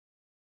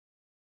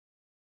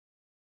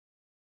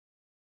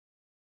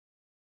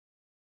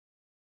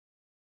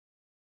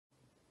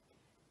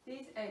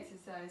These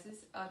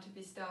exercises are to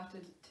be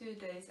started 2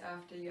 days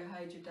after your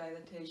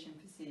hydrodilatation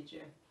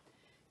procedure.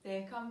 They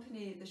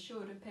accompany the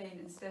shoulder pain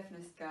and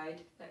stiffness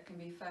guide that can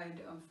be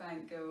found on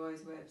Frank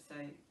Gilroy's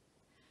website.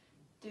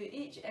 Do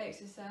each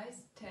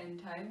exercise 10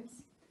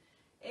 times.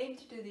 Aim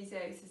to do these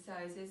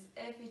exercises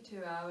every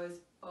 2 hours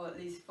or at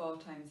least 4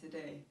 times a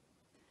day.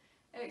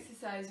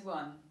 Exercise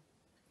 1.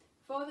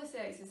 For this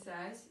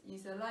exercise,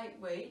 use a light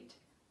weight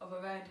of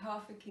around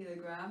half a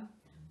kilogram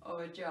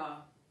or a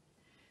jar.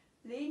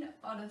 Lean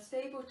on a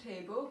stable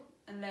table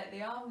and let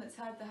the arm that's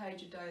had the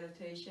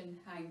hydrodilatation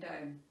hang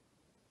down.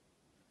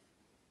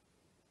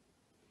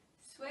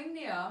 Swing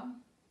the arm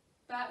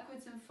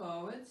backwards and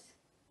forwards.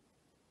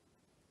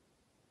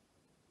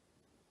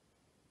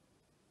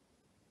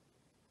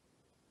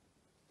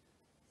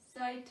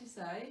 Side to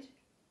side.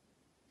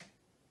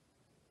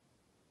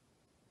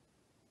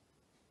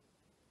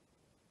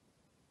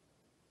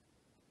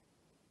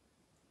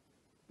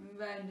 And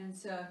round in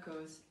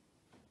circles.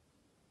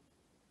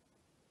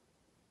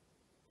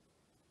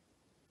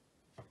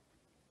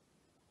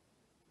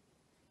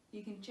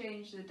 You can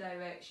change the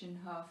direction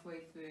halfway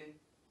through.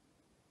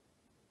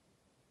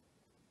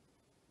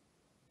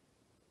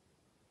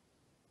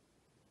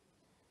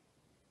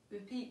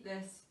 Repeat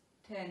this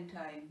 10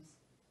 times.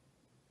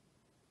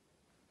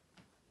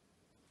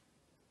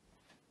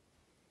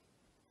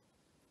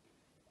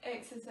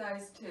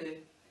 Exercise 2.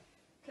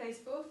 Place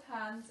both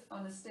hands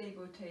on a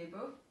stable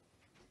table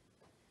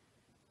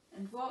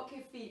and walk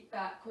your feet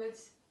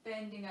backwards,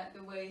 bending at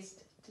the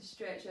waist to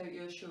stretch out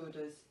your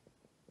shoulders.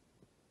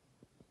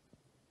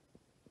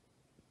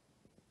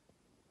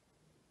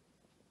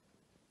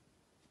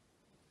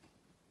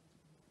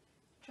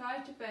 Try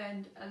to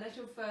bend a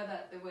little further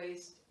at the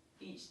waist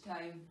each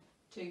time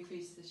to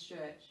increase the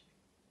stretch.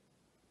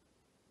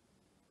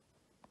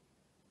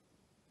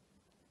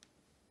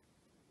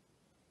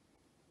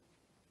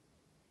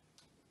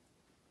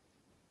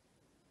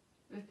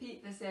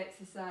 Repeat this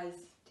exercise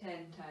 10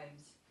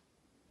 times.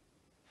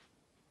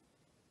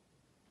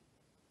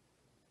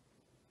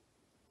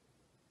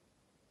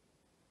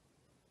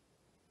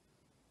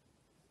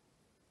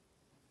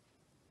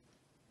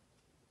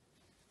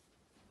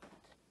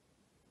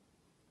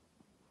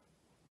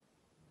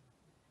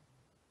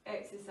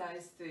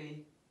 Exercise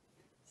 3.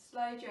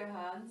 Slide your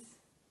hands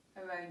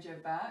around your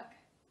back.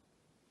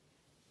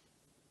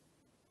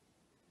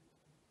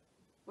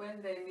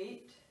 When they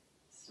meet,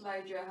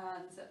 slide your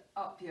hands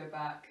up your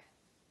back.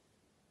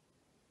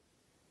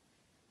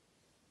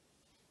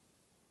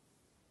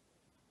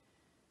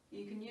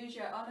 You can use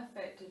your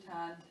unaffected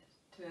hand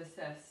to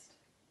assist.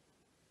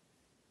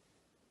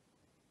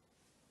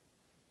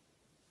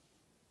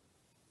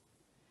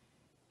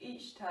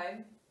 Each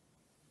time,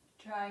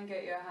 try and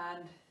get your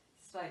hand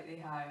slightly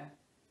higher.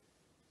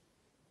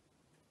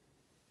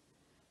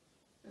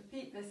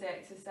 Repeat this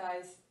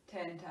exercise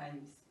 10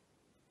 times.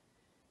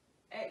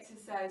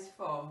 Exercise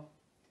 4.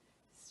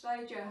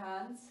 Slide your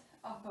hands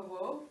up a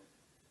wall.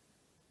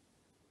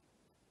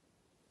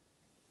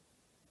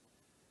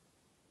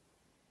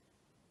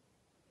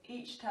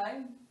 Each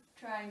time,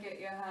 try and get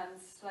your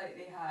hands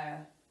slightly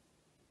higher.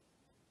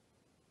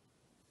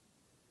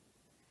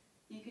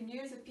 You can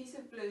use a piece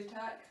of blue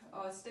tack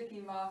or a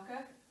sticky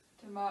marker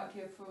to mark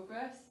your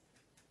progress.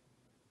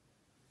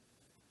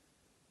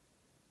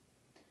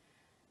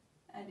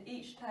 And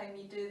each time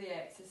you do the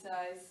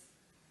exercise,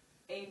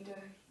 aim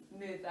to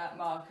move that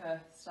marker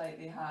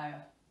slightly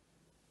higher.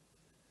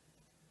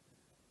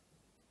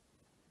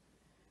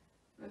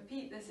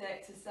 Repeat this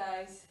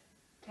exercise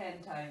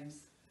 10 times.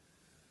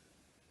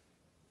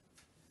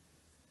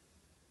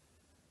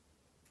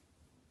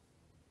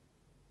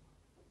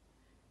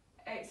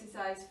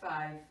 Exercise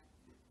 5.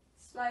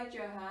 Slide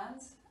your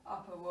hands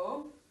up a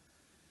wall.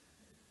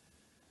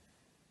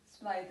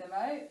 Slide them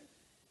out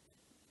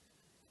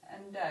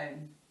and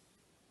down.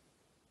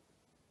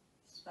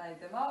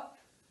 Slide them up,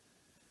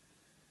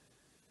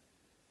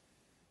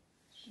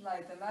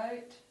 slide them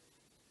out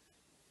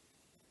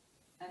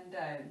and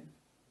down.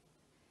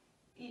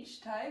 Each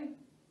time,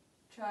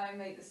 try and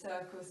make the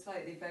circle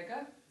slightly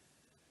bigger.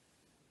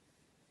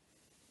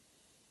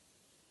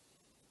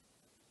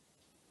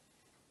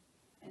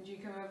 And you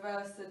can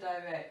reverse the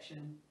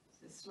direction.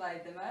 So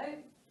slide them out,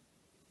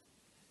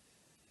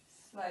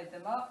 slide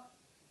them up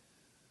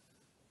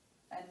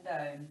and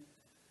down.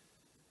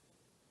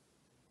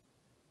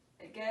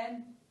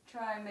 Again,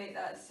 try and make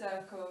that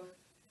circle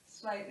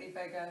slightly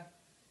bigger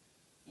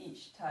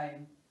each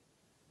time.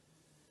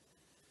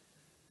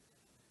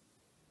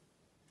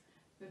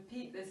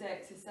 Repeat this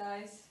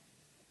exercise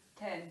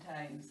 10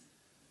 times.